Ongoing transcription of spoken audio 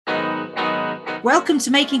Welcome to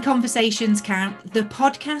Making Conversations Count, the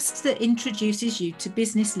podcast that introduces you to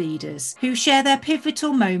business leaders who share their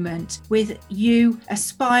pivotal moment with you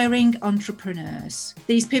aspiring entrepreneurs.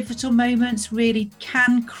 These pivotal moments really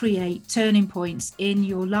can create turning points in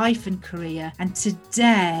your life and career. And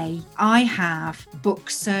today I have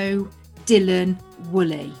Buxo Dylan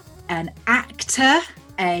Woolley, an actor,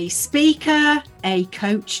 a speaker, a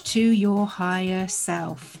coach to your higher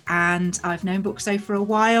self. And I've known Buxo for a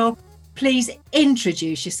while. Please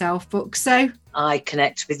introduce yourself, Buxo. I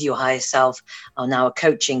connect with your higher self, and our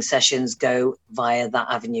coaching sessions go via that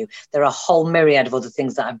avenue. There are a whole myriad of other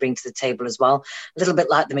things that I bring to the table as well. A little bit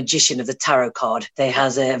like the magician of the tarot card. They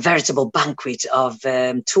has a veritable banquet of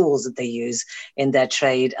tools that they use in their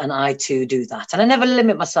trade, and I too do that. And I never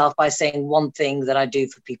limit myself by saying one thing that I do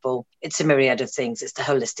for people. It's a myriad of things. It's the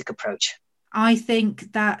holistic approach. I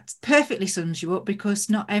think that perfectly sums you up, because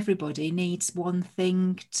not everybody needs one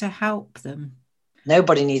thing to help them.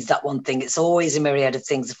 Nobody needs that one thing. It's always a myriad of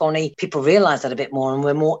things. If only people realise that a bit more, and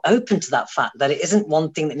we're more open to that fact that it isn't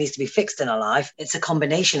one thing that needs to be fixed in our life. It's a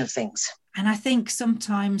combination of things. And I think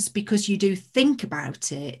sometimes because you do think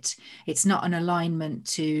about it, it's not an alignment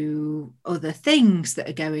to other things that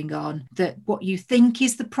are going on, that what you think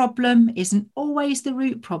is the problem isn't always the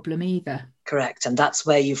root problem either. Correct. And that's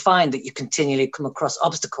where you find that you continually come across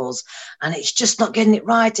obstacles and it's just not getting it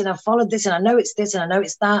right. And I've followed this and I know it's this and I know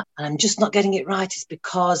it's that, and I'm just not getting it right. It's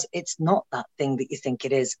because it's not that thing that you think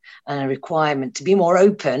it is, and a requirement to be more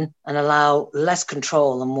open and allow less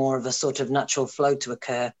control and more of a sort of natural flow to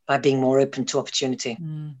occur by being more open to opportunity.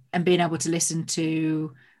 And being able to listen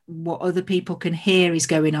to what other people can hear is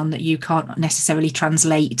going on that you can't necessarily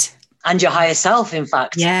translate. And your higher self, in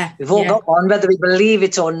fact. Yeah. We've all got one, whether we believe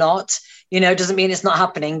it or not. Doesn't mean it's not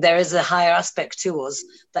happening. There is a higher aspect to us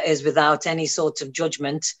that is without any sort of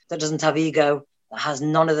judgment, that doesn't have ego, that has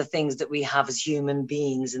none of the things that we have as human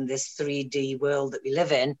beings in this 3D world that we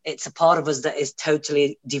live in. It's a part of us that is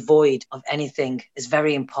totally devoid of anything, is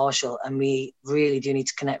very impartial, and we really do need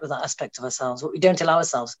to connect with that aspect of ourselves. But we don't allow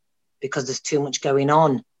ourselves, because there's too much going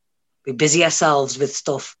on. We busy ourselves with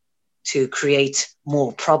stuff to create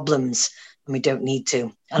more problems, and we don't need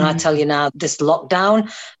to. And I tell you now, this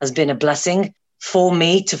lockdown has been a blessing for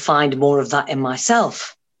me to find more of that in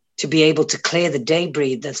myself, to be able to clear the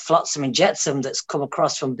debris, the flotsam and jetsam that's come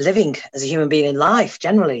across from living as a human being in life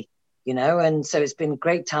generally, and so it's been a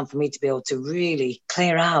great time for me to be able to really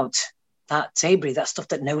clear out that debris, that stuff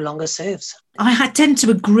that no longer serves. I tend to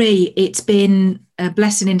agree. It's been a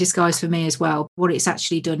blessing in disguise for me as well. What it's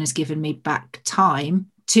actually done is given me back time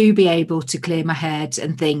to be able to clear my head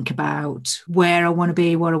and think about where I want to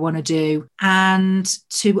be, what I want to do, and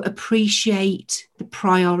to appreciate the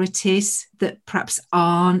priorities that perhaps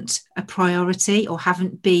aren't a priority or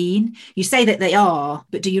haven't been. You say that they are,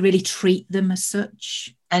 but do you really treat them as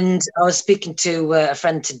such? And I was speaking to a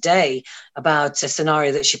friend today about a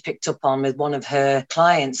scenario that she picked up on with one of her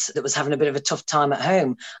clients that was having a bit of a tough time at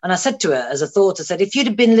home. And I said to her, as a thought, I said, if you'd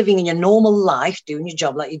have been living in your normal life, doing your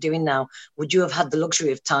job like you're doing now, would you have had the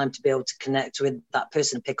luxury of time to be able to connect with that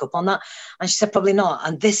person and pick up on that? And she said, probably not.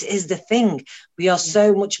 And this is the thing. We are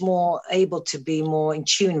so much more able to be more in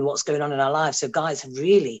tune with what's going on in our lives. So guys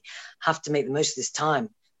really have to make the most of this time,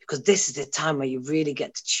 because this is the time where you really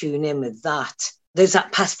get to tune in with that. There's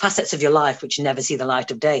that past facets of your life which never see the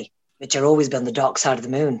light of day, which are always on the dark side of the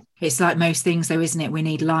moon. It's like most things though, isn't it? We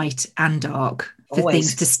need light and dark for Always.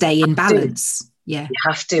 Things to stay in balance. Yeah. You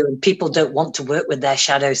have to. And people don't want to work with their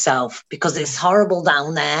shadow self because it's horrible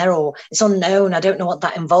down there, or it's unknown. I don't know what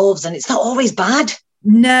that involves. And it's not always bad.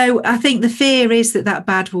 No, I think the fear is that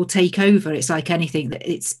bad will take over. It's like anything,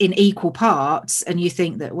 that it's in equal parts. And you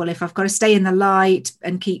think that, well, if I've got to stay in the light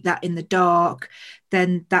and keep that in the dark,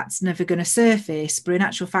 then that's never going to surface. But in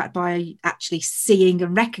actual fact, by actually seeing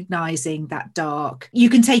and recognizing that dark, you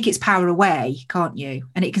can take its power away, can't you?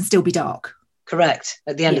 And it can still be dark. Correct.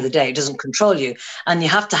 At the end of the day, it doesn't control you. And you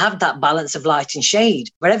have to have that balance of light and shade.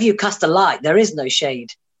 Wherever you cast a light, there is no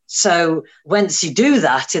shade. So once you do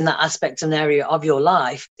that in that aspect and area of your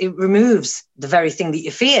life, it removes the very thing that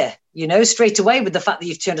you fear, straight away, with the fact that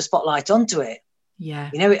you've turned a spotlight onto it. Yeah.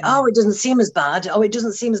 It doesn't seem as bad. Oh, it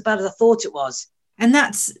doesn't seem as bad as I thought it was. And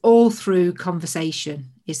that's all through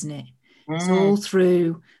conversation, isn't it? It's all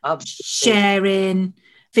through sharing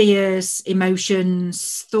fears,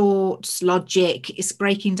 emotions, thoughts, logic. It's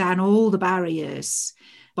breaking down all the barriers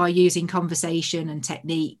by using conversation and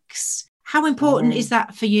techniques. How important is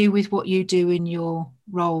that for you with what you do in your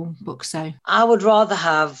role, Buxo? I would rather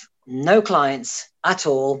have no clients at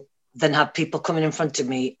all than have people coming in front of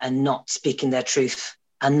me and not speaking their truth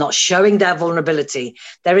and not showing their vulnerability.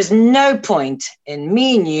 There is no point in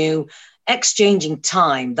me and you exchanging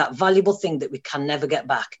time, that valuable thing that we can never get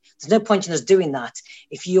back. There's no point in us doing that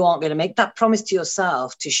if you aren't going to make that promise to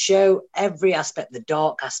yourself to show every aspect, the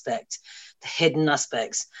dark aspect, the hidden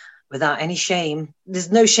aspects, without any shame.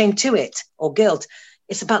 There's no shame to it or guilt.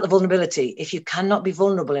 It's about the vulnerability. If you cannot be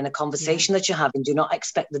vulnerable in a conversation that you're having, do not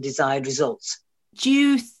expect the desired results. Do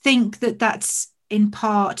you think that that's in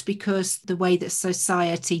part because the way that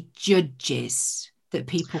society judges, that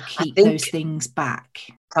people keep those things back?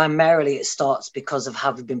 Primarily, it starts because of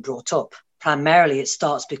how we've been brought up. Primarily, it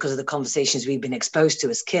starts because of the conversations we've been exposed to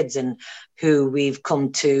as kids and who we've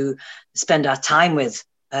come to spend our time with,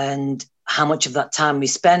 and how much of that time we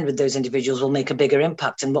spend with those individuals will make a bigger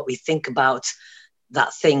impact on what we think about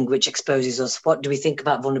that thing which exposes us. What do we think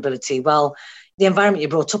about vulnerability? Well, the environment you're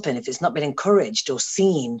brought up in, if it's not been encouraged or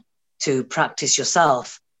seen to practice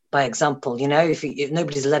yourself by example, if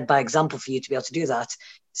nobody's led by example for you to be able to do that,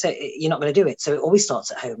 so you're not going to do it. So it always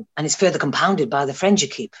starts at home, and it's further compounded by the friends you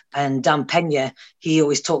keep. And Dan Pena, he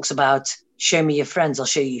always talks about, show me your friends, I'll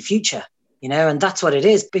show you your future, and that's what it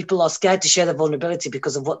is. People are scared to share their vulnerability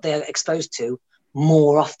because of what they're exposed to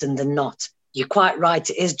more often than not. You're quite right,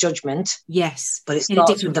 it is judgment. Yes. But it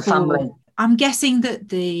starts with the family. I'm guessing that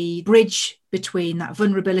the bridge between that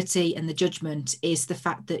vulnerability and the judgment is the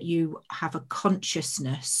fact that you have a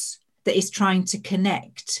consciousness that is trying to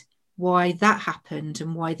connect why that happened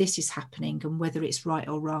and why this is happening and whether it's right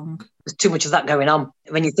or wrong. There's too much of that going on.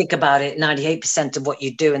 When you think about it, 98% of what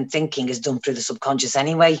you do and thinking is done through the subconscious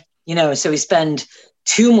anyway. So we spend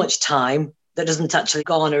too much time that doesn't actually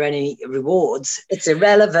garner any rewards. It's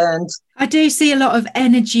irrelevant. I do see a lot of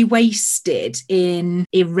energy wasted in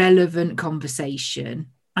irrelevant conversation.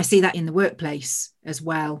 I see that in the workplace as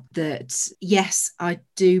well, that yes, I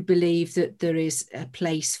do believe that there is a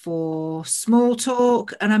place for small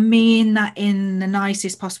talk. And I mean that in the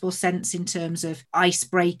nicest possible sense in terms of ice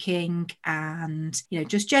breaking and,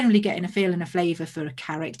 just generally getting a feel and a flavour for a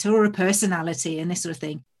character or a personality and this sort of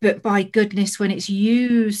thing. But by goodness, when it's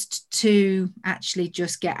used to actually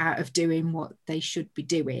just get out of doing what they should be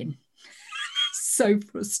doing, so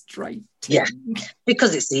frustrating. Yeah,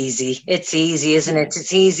 because it's easy. It's easy, isn't it?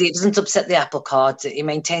 It's easy. It doesn't upset the apple cart. It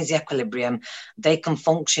maintains the equilibrium. They can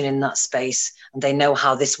function in that space and they know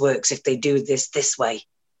how this works if they do this way.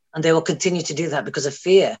 And they will continue to do that because of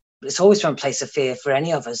fear. But it's always from a place of fear for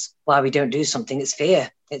any of us. Why we don't do something, it's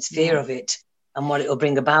fear. It's fear of it and what it will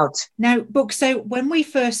bring about. Now, Book, so when we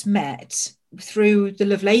first met through the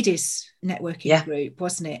Love Ladies networking group,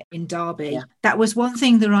 wasn't it, in Derby? Yeah. That was one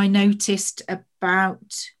thing that I noticed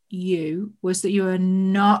about you, was that you were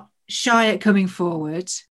not shy at coming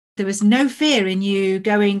forward. There was no fear in you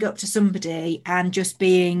going up to somebody and just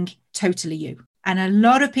being totally you. And a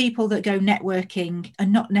lot of people that go networking are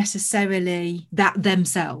not necessarily that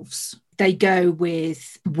themselves. They go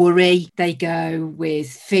with worry, they go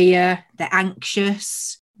with fear, they're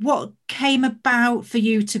anxious. What came about for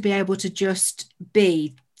you to be able to just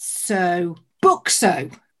be so book so?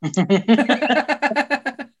 Do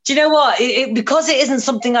you know what? Because it isn't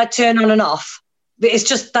something I turn on and off. It's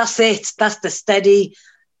just, that's it. That's the steady,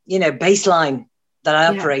 baseline that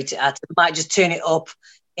I operate at. I might just turn it up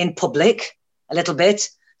in public a little bit,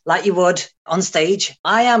 like you would on stage.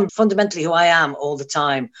 I am fundamentally who I am all the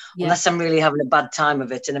time, unless I'm really having a bad time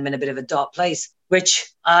of it and I'm in a bit of a dark place,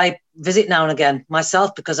 which I visit now and again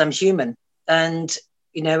myself because I'm human. And,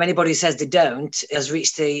 anybody who says they don't has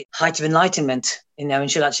reached the height of enlightenment,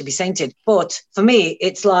 and should actually be sainted. But for me,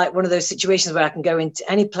 it's like one of those situations where I can go into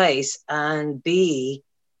any place and be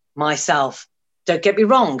myself. Don't get me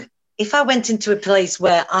wrong. If I went into a place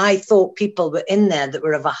where I thought people were in there that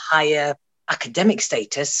were of a higher academic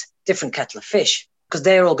status, different kettle of fish, because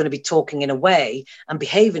they're all going to be talking in a way and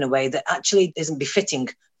behave in a way that actually isn't befitting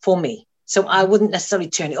for me. So I wouldn't necessarily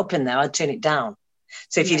turn it up in there, I'd turn it down.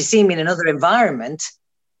 So if you'd seen me in another environment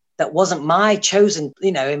that wasn't my chosen,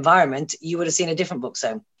 environment, you would have seen a different book.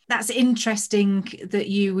 So that's interesting that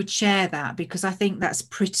you would share that, because I think that's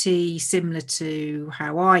pretty similar to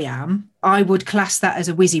how I am. I would class that as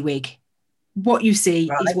a WYSIWYG. What you see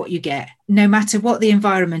is what you get. No matter what the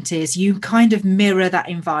environment is, you kind of mirror that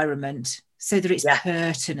environment so that it's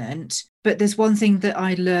pertinent. But there's one thing that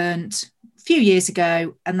I learned a few years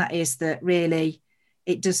ago, and that is that really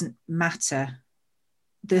it doesn't matter.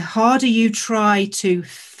 The harder you try to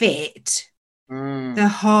fit, the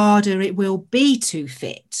harder it will be to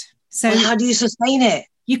fit. So how do you sustain it?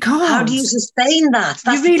 You can't. How do you sustain that?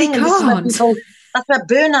 That's you really can't. That's where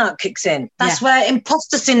burnout kicks in. That's where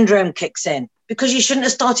imposter syndrome kicks in, because you shouldn't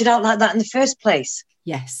have started out like that in the first place.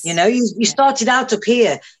 Yes. You started out up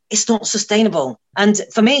here. It's not sustainable. And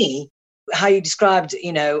for me, how you described,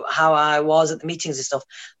 how I was at the meetings and stuff,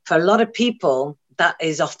 for a lot of people, that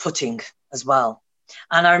is off-putting as well.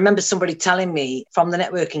 And I remember somebody telling me from the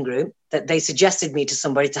networking group that they suggested me to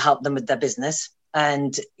somebody to help them with their business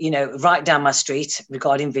and, right down my street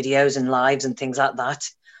regarding videos and lives and things like that.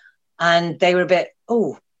 And they were a bit,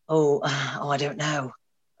 I don't know.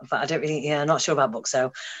 But I don't really, I'm not sure about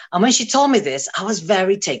Bookso. And when she told me this, I was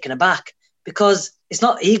very taken aback because it's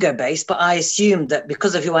not ego-based, but I assumed that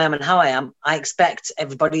because of who I am and how I am, I expect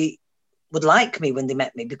everybody would like me when they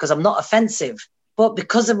met me because I'm not offensive. But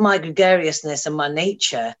because of my gregariousness and my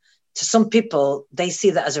nature, to some people, they see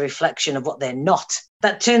that as a reflection of what they're not.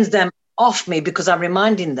 That turns them off me because I'm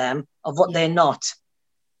reminding them of what they're not.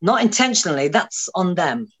 Not intentionally, that's on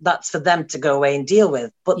them. That's for them to go away and deal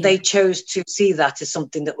with. But they chose to see that as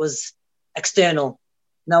something that was external.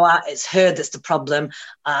 No, it's her that's the problem.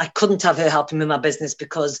 I couldn't have her helping me in my business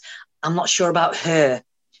because I'm not sure about her.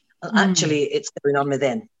 Actually, it's going on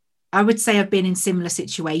within. I would say I've been in similar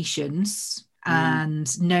situations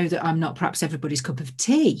and know that I'm not perhaps everybody's cup of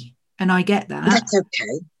tea. And I get that. That's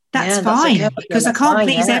okay. That's fine, because I can't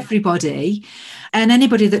please everybody. And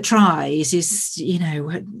anybody that tries is,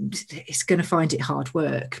 is going to find it hard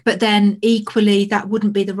work. But then equally, that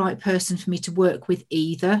wouldn't be the right person for me to work with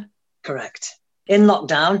either. Correct. In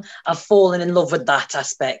lockdown, I've fallen in love with that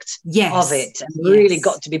aspect of it and really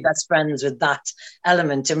got to be best friends with that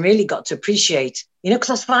element and really got to appreciate, because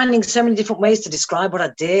I was finding so many different ways to describe what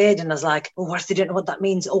I did. And I was like, what if they don't know what that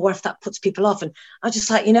means? Or what if that puts people off? And I was just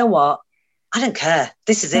like, you know what? I don't care.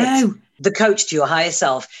 This is it. The coach to your higher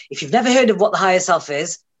self. If you've never heard of what the higher self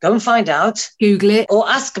is, go and find out. Google it. Or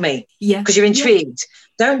ask me. Yeah. Because you're intrigued.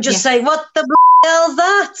 Don't just say, what the hell's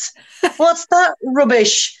that? What's that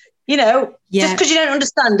rubbish? Just because you don't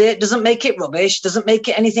understand it doesn't make it rubbish, doesn't make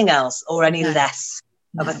it anything else or any less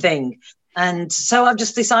of a thing. And so I've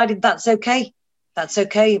just decided that's okay. That's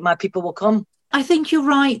okay. My people will come. I think you're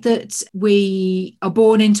right that we are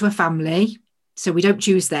born into a family, so we don't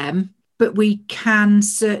choose them, but we can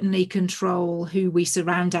certainly control who we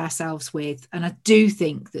surround ourselves with. And I do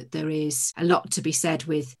think that there is a lot to be said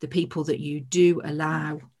with the people that you do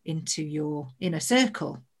allow into your inner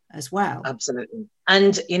circle as well. Absolutely.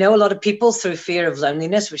 And, a lot of people through fear of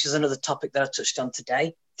loneliness, which is another topic that I touched on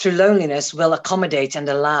today, through loneliness will accommodate and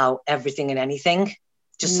allow everything and anything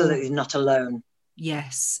just so that you're not alone.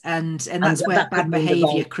 Yes. And that's where bad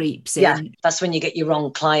behaviour creeps in. Yeah, that's when you get your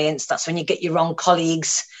wrong clients. That's when you get your wrong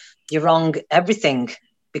colleagues, your wrong everything,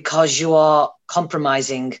 because you are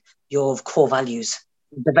compromising your core values,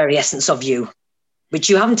 the very essence of you, which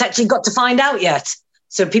you haven't actually got to find out yet.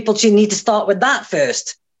 So people need to start with that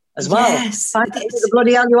first. As well. Yes, find out who the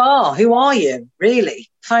bloody hell you are. Who are you, really?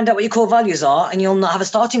 Find out what your core values are and you'll not have a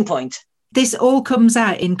starting point. This all comes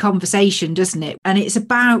out in conversation, doesn't it? And it's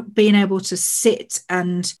about being able to sit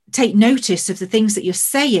and take notice of the things that you're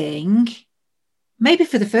saying, maybe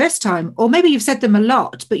for the first time, or maybe you've said them a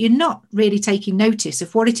lot, but you're not really taking notice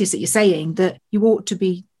of what it is that you're saying that you ought to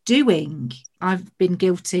be doing. I've been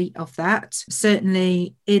guilty of that.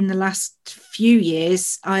 Certainly in the last few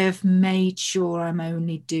years, I have made sure I'm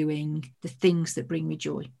only doing the things that bring me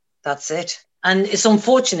joy. That's it. And it's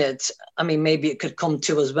unfortunate. I mean, maybe it could come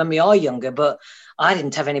to us when we are younger, but I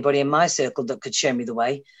didn't have anybody in my circle that could show me the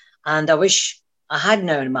way. And I wish I had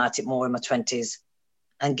known about it more in my 20s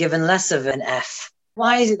and given less of an F.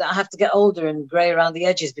 Why is it that I have to get older and grey around the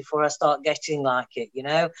edges before I start getting like it,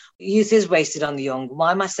 Youth is wasted on the young.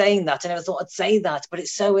 Why am I saying that? I never thought I'd say that, but it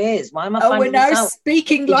so is. Why am I finding this out? We're now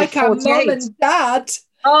speaking like our mum and dad.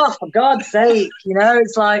 Oh, for God's sake,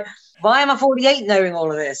 it's like, why am I 48 knowing all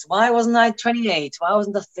of this? Why wasn't I 28? Why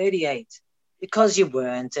wasn't I 38? Because you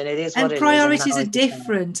weren't, and it is what it is. And priorities are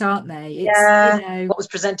different, aren't they? It's, what was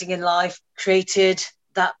presenting in life created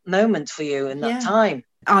that moment for you in that time.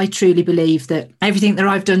 I truly believe that everything that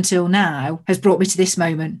I've done till now has brought me to this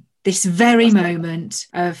moment, this very moment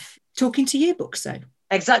of talking to you, Bookso.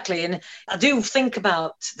 Exactly. And I do think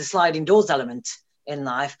about the sliding doors element in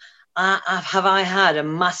life. Have I had a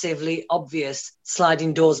massively obvious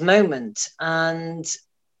sliding doors moment? And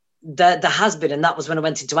there has been, and that was when I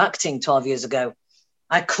went into acting 12 years ago.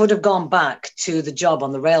 I could have gone back to the job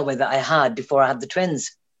on the railway that I had before I had the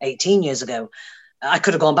twins 18 years ago. I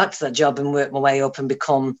could have gone back to that job and worked my way up and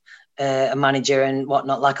become a manager and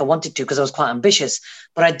whatnot like I wanted to because I was quite ambitious.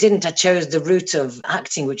 But I didn't. I chose the route of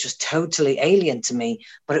acting, which was totally alien to me,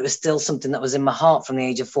 but it was still something that was in my heart from the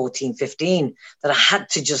age of 14, 15 that I had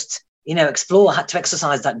to just, explore. I had to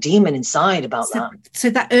exercise that demon inside about that.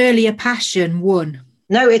 So that earlier passion won?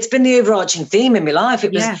 No, it's been the overarching theme in my life.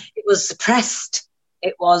 It was suppressed.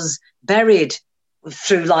 It was buried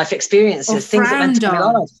through life experiences, things that went through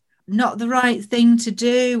my life. not the right thing to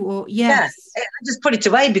do? Or yes. Yeah, I just put it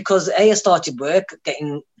away because I started work,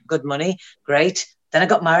 getting good money, great. Then I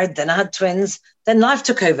got married, then I had twins, then life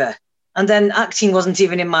took over. And then acting wasn't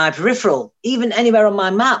even in my peripheral, even anywhere on my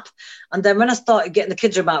map. And then when I started getting the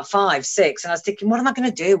kids were about 5, 6, and I was thinking, what am I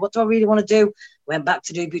going to do? What do I really want to do? Went back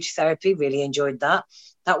to do beauty therapy, really enjoyed that.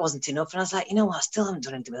 That wasn't enough. And I was like, you know what? I still haven't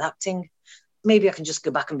done anything with acting. Maybe I can just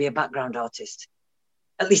go back and be a background artist.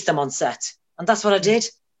 At least I'm on set. And that's what I did.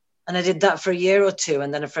 And I did that for a year or two.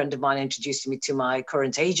 And then a friend of mine introduced me to my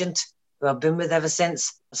current agent, who I've been with ever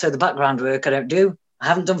since. So the background work I don't do. I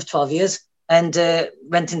haven't done for 12 years. And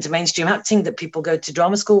went into mainstream acting that people go to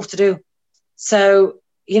drama school to do. So,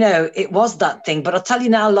 you know, it was that thing. But I'll tell you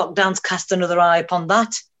now, lockdown's cast another eye upon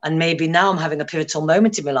that. And maybe now I'm having a pivotal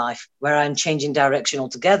moment in my life where I'm changing direction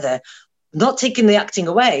altogether. Not taking the acting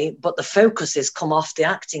away, but the focus has come off the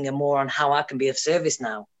acting and more on how I can be of service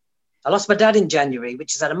now. I lost my dad in January,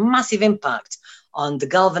 which has had a massive impact on the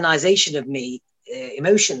galvanization of me,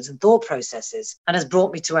 emotions and thought processes, and has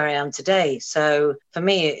brought me to where I am today. So for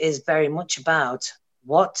me, it is very much about,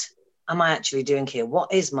 what am I actually doing here?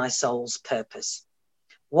 What is my soul's purpose?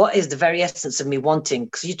 What is the very essence of me wanting?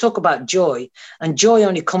 Because you talk about joy, and joy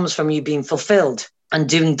only comes from you being fulfilled and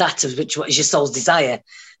doing that of which what is your soul's desire.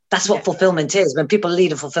 That's what fulfillment is. When people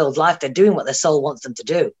lead a fulfilled life, they're doing what their soul wants them to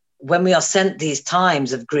do. When we are sent these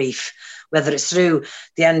times of grief, whether it's through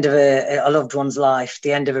the end of a loved one's life,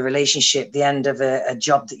 the end of a relationship, the end of a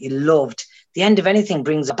job that you loved, the end of anything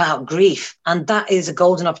brings about grief. And that is a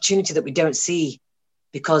golden opportunity that we don't see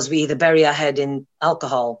because we either bury our head in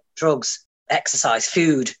alcohol, drugs, exercise,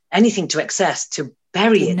 food, anything to excess, to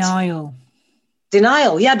bury it.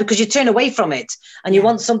 Denial, yeah, because you turn away from it and you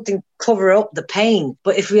want something to cover up the pain.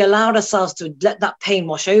 But if we allowed ourselves to let that pain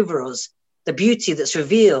wash over us, the beauty that's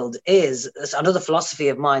revealed is another philosophy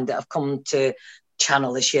of mine that I've come to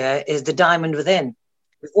channel this year, is the diamond within.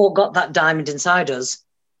 We've all got that diamond inside us.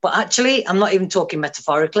 But actually, I'm not even talking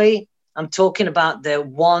metaphorically. I'm talking about the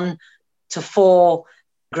 1 to 4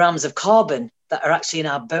 grams of carbon that are actually in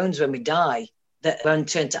our bones when we die, that won't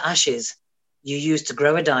turn to ashes, you use to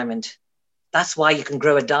grow a diamond. That's why you can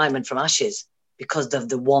grow a diamond from ashes, because of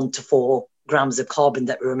the 1 to 4 grams of carbon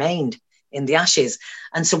that remained in the ashes.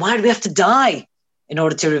 And so why do we have to die in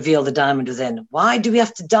order to reveal the diamond within? Why do we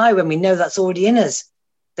have to die when we know that's already in us?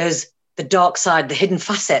 There's the dark side, the hidden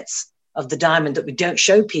facets of the diamond that we don't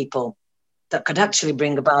show people that could actually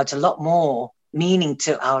bring about a lot more meaning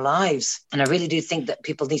to our lives. And I really do think that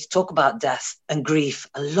people need to talk about death and grief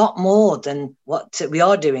a lot more than what we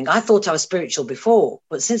are doing. I thought I was spiritual before,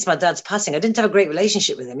 but since my dad's passing, I didn't have a great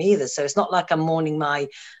relationship with him either. So it's not like I'm mourning my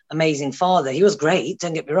amazing father. He was great,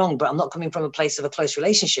 don't get me wrong, but I'm not coming from a place of a close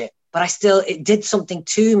relationship. But it did something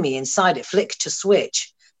to me inside. It flicked a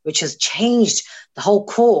switch, which has changed the whole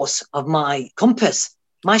course of my compass.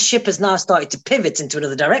 My ship has now started to pivot into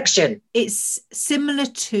another direction. It's similar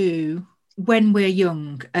to when we're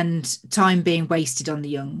young and time being wasted on the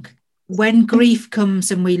young. When grief comes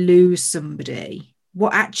and we lose somebody,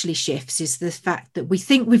 what actually shifts is the fact that we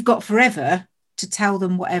think we've got forever to tell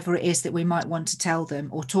them whatever it is that we might want to tell them,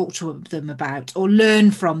 or talk to them about, or learn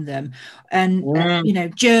from them, and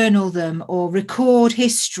journal them or record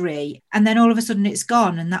history. And then all of a sudden it's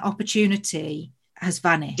gone and that opportunity has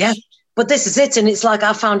vanished. Yeah, but this is it. And it's like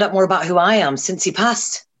I found out more about who I am since he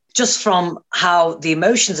passed, just from how the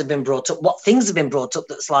emotions have been brought up, what things have been brought up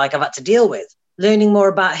that's like I've had to deal with, learning more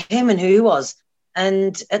about him and who he was.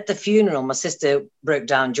 And at the funeral, my sister broke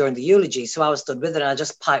down during the eulogy. So I was stood with her and I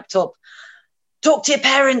just piped up, talk to your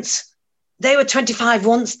parents. They were 25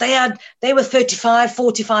 once. They were 35,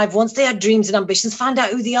 45 once. They had dreams and ambitions. Find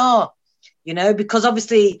out who they are, because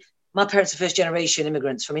obviously my parents are first generation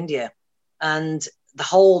immigrants from India, and the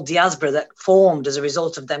whole diaspora that formed as a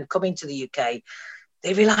result of them coming to the UK,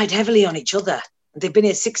 they relied heavily on each other. They've been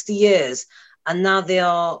here 60 years and now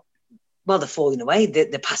they're falling away. They're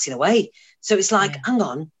passing away. So it's like, hang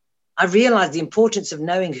on, I realised the importance of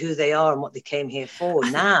knowing who they are and what they came here for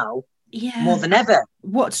now more than ever.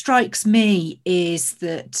 What strikes me is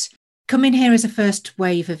that coming here as a first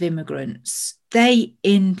wave of immigrants, they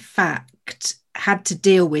in fact had to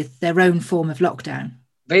deal with their own form of lockdown.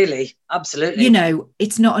 Really? Absolutely.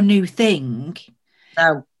 It's not a new thing.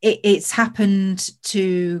 No. It's happened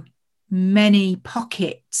to many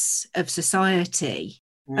pockets of society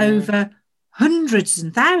over hundreds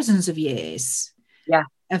and thousands of years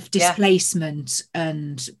of displacement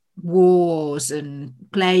and wars and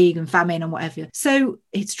plague and famine and whatever. So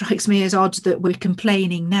it strikes me as odd that we're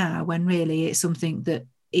complaining now when really it's something that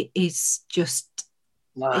it is just,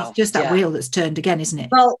 it's just that wheel that's turned again, isn't it?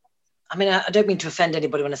 Well, I mean, I don't mean to offend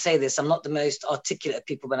anybody when I say this. I'm not the most articulate of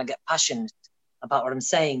people when I get passionate about what I'm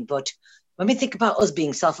saying. But when we think about us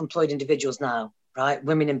being self-employed individuals now, right?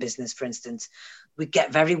 Women in business, for instance, we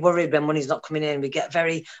get very worried when money's not coming in. We get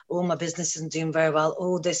very, oh, my business isn't doing very well.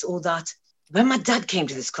 Oh, this, all that. When my dad came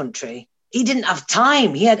to this country, he didn't have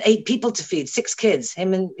time. He had 8 people to feed, 6 kids,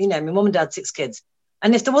 him and, my mum and dad, 6 kids.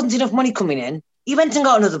 And if there wasn't enough money coming in, he went and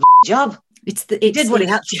got another job. He did what he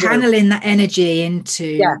had to channeling that energy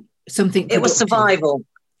into something productive. It was survival.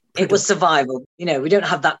 It was survival. We don't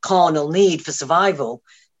have that carnal need for survival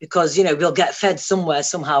because, we'll get fed somewhere,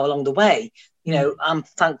 somehow along the way. I'm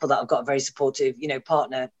thankful that I've got a very supportive,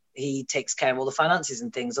 partner. He takes care of all the finances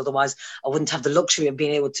and things. Otherwise, I wouldn't have the luxury of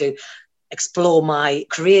being able to explore my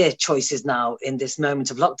career choices now in this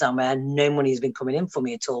moment of lockdown where no money has been coming in for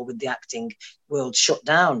me at all with the acting world shut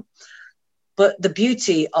down. But the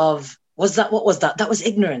beauty of, what was that? That was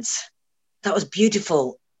ignorance. That was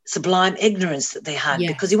beautiful, sublime ignorance that they had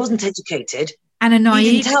because he wasn't educated. And a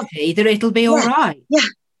naivety that it'll be all right.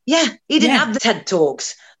 Yeah. He didn't have the TED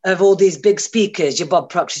Talks of all these big speakers, your Bob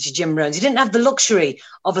Proctors, your Jim Rohns. He didn't have the luxury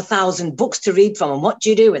of 1,000 books to read from. And what do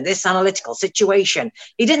you do in this analytical situation?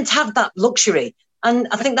 He didn't have that luxury. And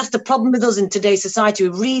I think that's the problem with us in today's society.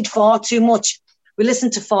 We read far too much. We listen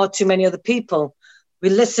to far too many other people. We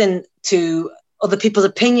listen to other people's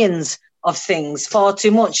opinions of things far too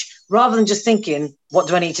much, rather than just thinking, what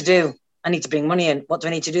do I need to do? I need to bring money in. What do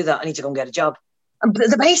I need to do that? I need to go and get a job. And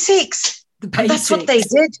the basics. And that's what they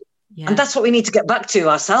did. Yeah. And that's what we need to get back to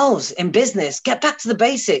ourselves in business. Get back to the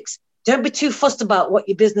basics. Don't be too fussed about what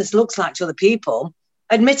your business looks like to other people.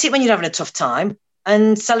 Admit it when you're having a tough time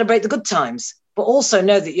and celebrate the good times, but also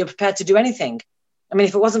know that you're prepared to do anything. I mean,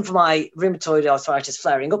 if it wasn't for my rheumatoid arthritis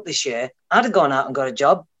flaring up this year, I'd have gone out and got a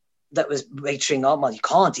job that was waitering on. Well, you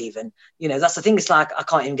can't even, that's the thing. It's like, I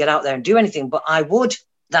can't even get out there and do anything, but I would.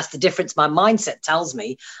 That's the difference. My mindset tells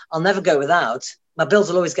me I'll never go without. My bills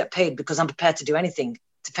will always get paid because I'm prepared to do anything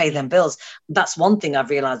to pay them bills. That's one thing I've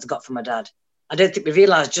realized I got from my dad. I don't think we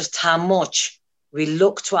realize just how much we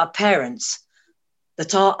look to our parents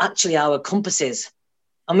that are actually our compasses.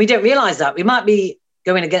 And we don't realize that. We might be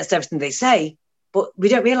going against everything they say, but we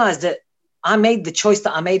don't realize that I made the choice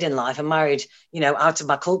that I made in life. I married, out of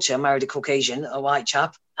my culture, I married a Caucasian, a white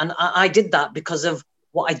chap. And I did that because of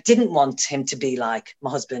what I didn't want him to be like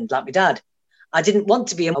my husband, like my dad. I didn't want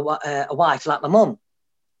to be a wife like my mum.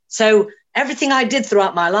 So everything I did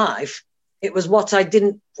throughout my life, it was what I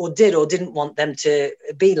didn't or didn't want them to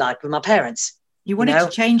be like with my parents. You wanted to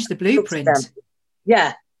change the blueprint.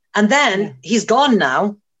 Yeah. And then he's gone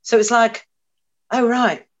now. So it's like, oh,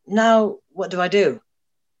 right. Now, what do I do?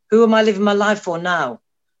 Who am I living my life for now?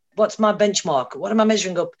 What's my benchmark? What am I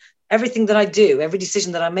measuring up? Everything that I do, every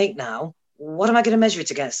decision that I make now, what am I going to measure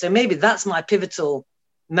it against? So maybe that's my pivotal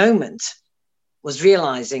moment, was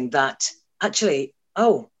realizing that actually,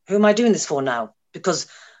 who am I doing this for now? Because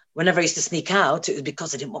whenever I used to sneak out, it was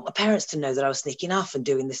because I didn't want my parents to know that I was sneaking off and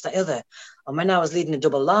doing this, that, other. And when I was leading a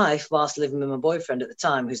double life whilst living with my boyfriend at the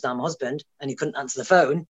time, who's now my husband, and he couldn't answer the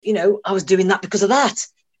phone, I was doing that because of that.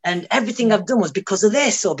 And everything I've done was because of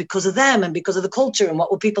this or because of them and because of the culture and what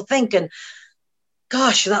will people think. And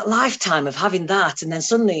gosh, that lifetime of having that. And then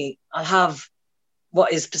suddenly I have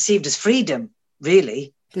what is perceived as freedom,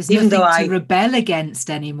 really. There's nothing to rebel against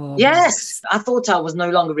anymore. Yes, I thought I was no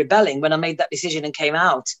longer rebelling when I made that decision and came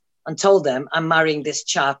out and told them I'm marrying this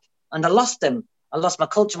chap, and I lost them. I lost my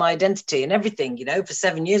culture, my identity and everything, for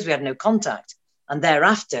 7 years we had no contact. And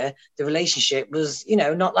thereafter, the relationship was,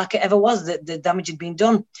 not like it ever was. The damage had been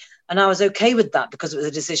done. And I was okay with that because it was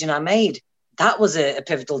a decision I made. That was a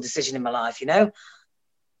pivotal decision in my life,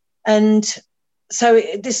 And so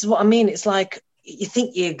this is what I mean. It's like, you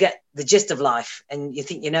think you get the gist of life and you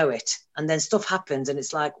think you know it. And then stuff happens and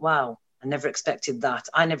it's like, wow, I never expected that.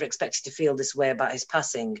 I never expected to feel this way about his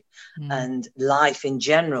passing and life in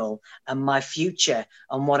general and my future.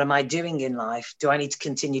 And what am I doing in life? Do I need to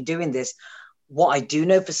continue doing this? What I do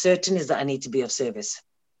know for certain is that I need to be of service.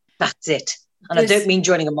 That's it. And I don't mean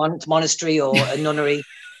joining a monastery or a nunnery.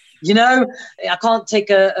 I can't take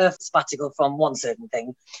a sabbatical from one certain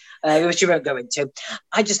thing, which you won't go into.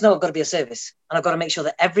 I just know I've got to be of service. And I've got to make sure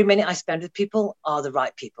that every minute I spend with people are the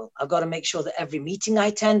right people. I've got to make sure that every meeting I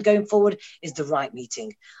attend going forward is the right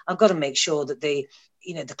meeting. I've got to make sure that the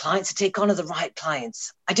clients I take on are the right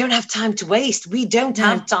clients. I don't have time to waste. We don't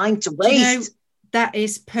have time to waste. That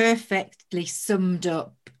is perfectly summed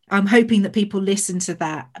up. I'm hoping that people listen to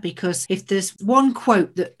that, because if there's one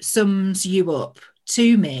quote that sums you up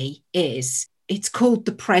to me, it's called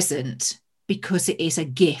the present because it is a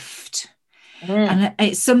gift. And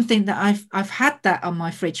it's something that I've had that on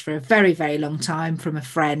my fridge for a very, very long time from a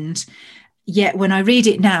friend. Yet when I read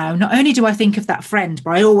it now, not only do I think of that friend,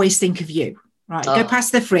 but I always think of you, right? Go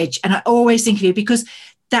past the fridge and I always think of you, because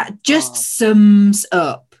that just sums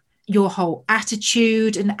up your whole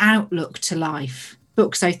attitude and outlook to life.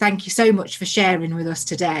 Buxo, thank you so much for sharing with us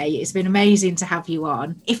today. It's been amazing to have you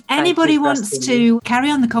on. If anybody wants to carry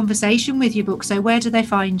on the conversation with you, Buxo, where do they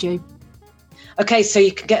find you? Okay, so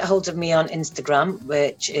you can get hold of me on Instagram,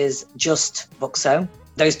 which is just Buxo.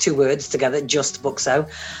 Those two words together, just Buxo.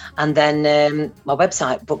 And then my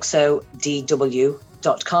website,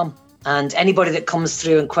 buxodw.com. And anybody that comes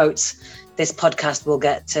through and quotes this podcast will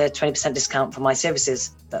get a 20% discount for my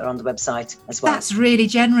services that are on the website as well. That's really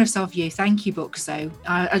generous of you. Thank you, Buxo.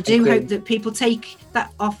 I do hope that people take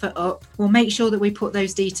that offer up. We'll make sure that we put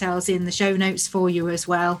those details in the show notes for you as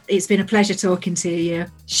well. It's been a pleasure talking to you.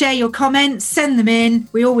 Share your comments, send them in.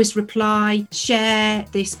 We always reply. Share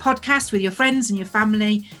this podcast with your friends and your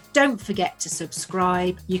family. Don't forget to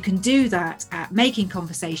subscribe. You can do that at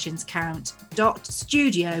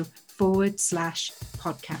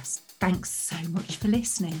makingconversationscount.studio/podcast. Thanks so much for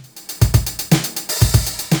listening.